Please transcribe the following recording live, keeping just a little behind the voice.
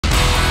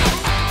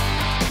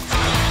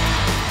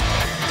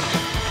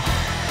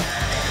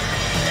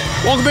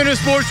Welcome into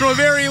sports from a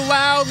very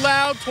loud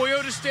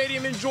Toyota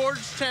Stadium in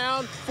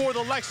Georgetown for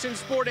the Lexington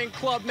Sporting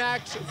Club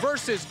match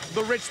versus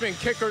the Richmond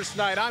Kickers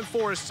tonight. I'm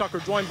Forrest Tucker,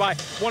 joined by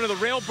one of the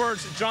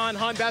Railbirds, John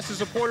Hunt. That's the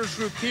supporters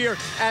group here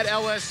at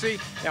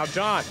LSC. Now,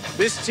 John,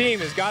 this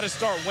team has got to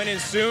start winning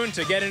soon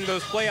to get into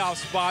those playoff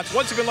spots.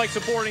 What's it been like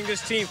supporting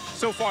this team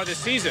so far this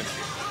season?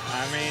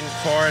 I mean,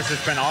 for us,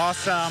 it's been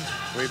awesome.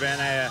 We've been,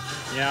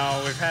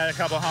 we've had a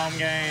couple home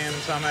games.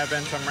 Some have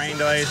been some rain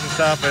delays and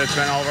stuff, but it's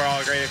been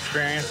overall a great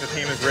experience. The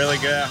team is really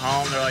good at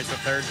home. They're like the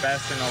third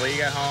best in the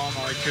league at home.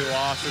 Only 2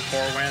 losses,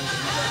 4 wins,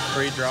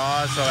 3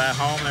 draws. So at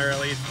home, they're at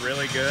least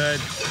really good.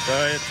 So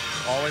it's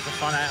always a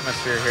fun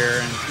atmosphere here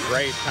and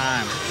great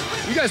time.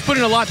 You guys put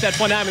in a lot of that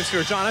fun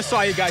atmosphere, John. I saw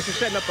you guys. You're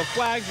setting up the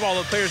flags of all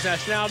the players'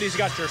 nationalities. You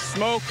got your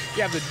smoke.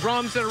 You have the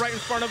drums that are right in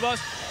front of us.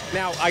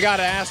 Now, I got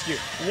to ask you,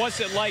 what's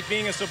it like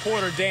being a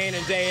supporter day in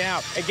and day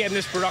out and getting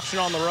this production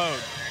on the road?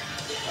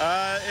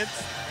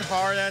 It's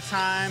hard at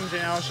times,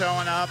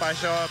 showing up. I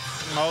show up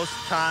most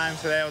times.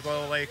 Today I was a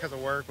little late because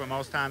of work, but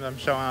most times I'm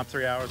showing up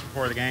 3 hours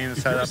before the game to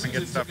set up and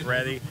get stuff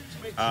ready.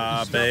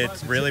 But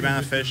it's really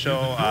beneficial.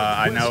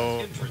 I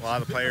know a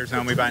lot of the players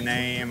know me by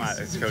name.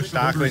 Coach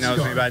Stockley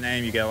knows me by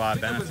name. You get a lot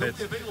of benefits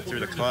through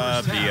the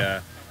club.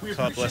 The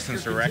club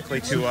listens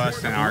directly to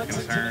us and our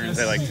concerns.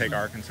 They take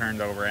our concerns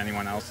over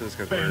anyone else's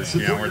because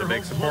we're the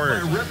big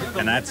supporters,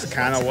 and that's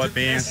kind of what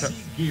being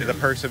the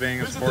perks of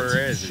being a supporter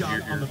is.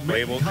 You're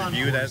labeled,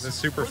 viewed as a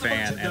super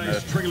fan, and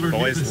the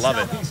boys love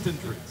it.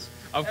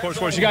 Of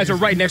course, you guys are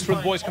right next to where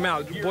the boys come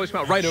out. The boys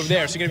come out right over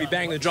there, so you're going to be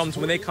banging the drums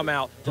when they come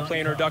out to play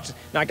introductions.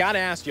 Now, I got to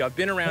ask you, I've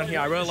been around here.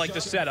 I really like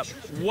the setup.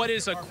 What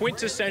is a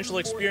quintessential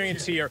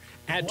experience here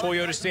at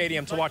Toyota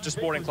Stadium to watch a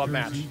sporting club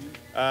match?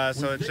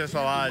 So it's just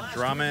a lot of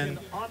drumming.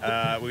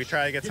 We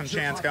try to get some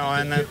chants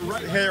going.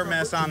 Hit or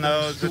miss on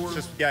those. It's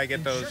just,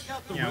 get those,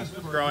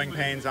 growing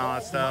pains and all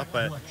that stuff.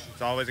 But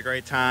it's always a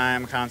great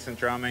time, constant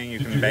drumming. You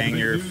can bang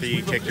your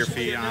feet, kick your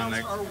feet on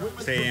the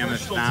stadium.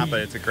 It's not,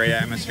 but it's a great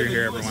atmosphere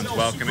here. Everyone's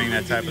welcoming,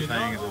 that type of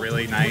thing. It's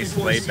really nice,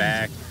 laid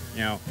back.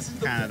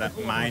 Kind of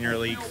that minor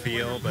league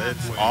feel, but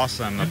it's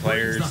awesome. The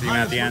players, even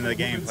at the end of the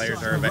game,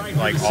 players are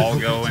all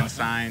go and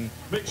sign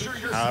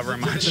however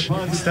much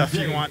stuff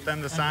you want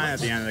them to sign at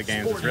the end of the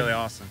games. It's really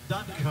awesome.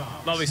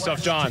 Lovely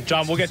stuff, John.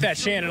 John, we'll get that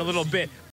chant in a little bit.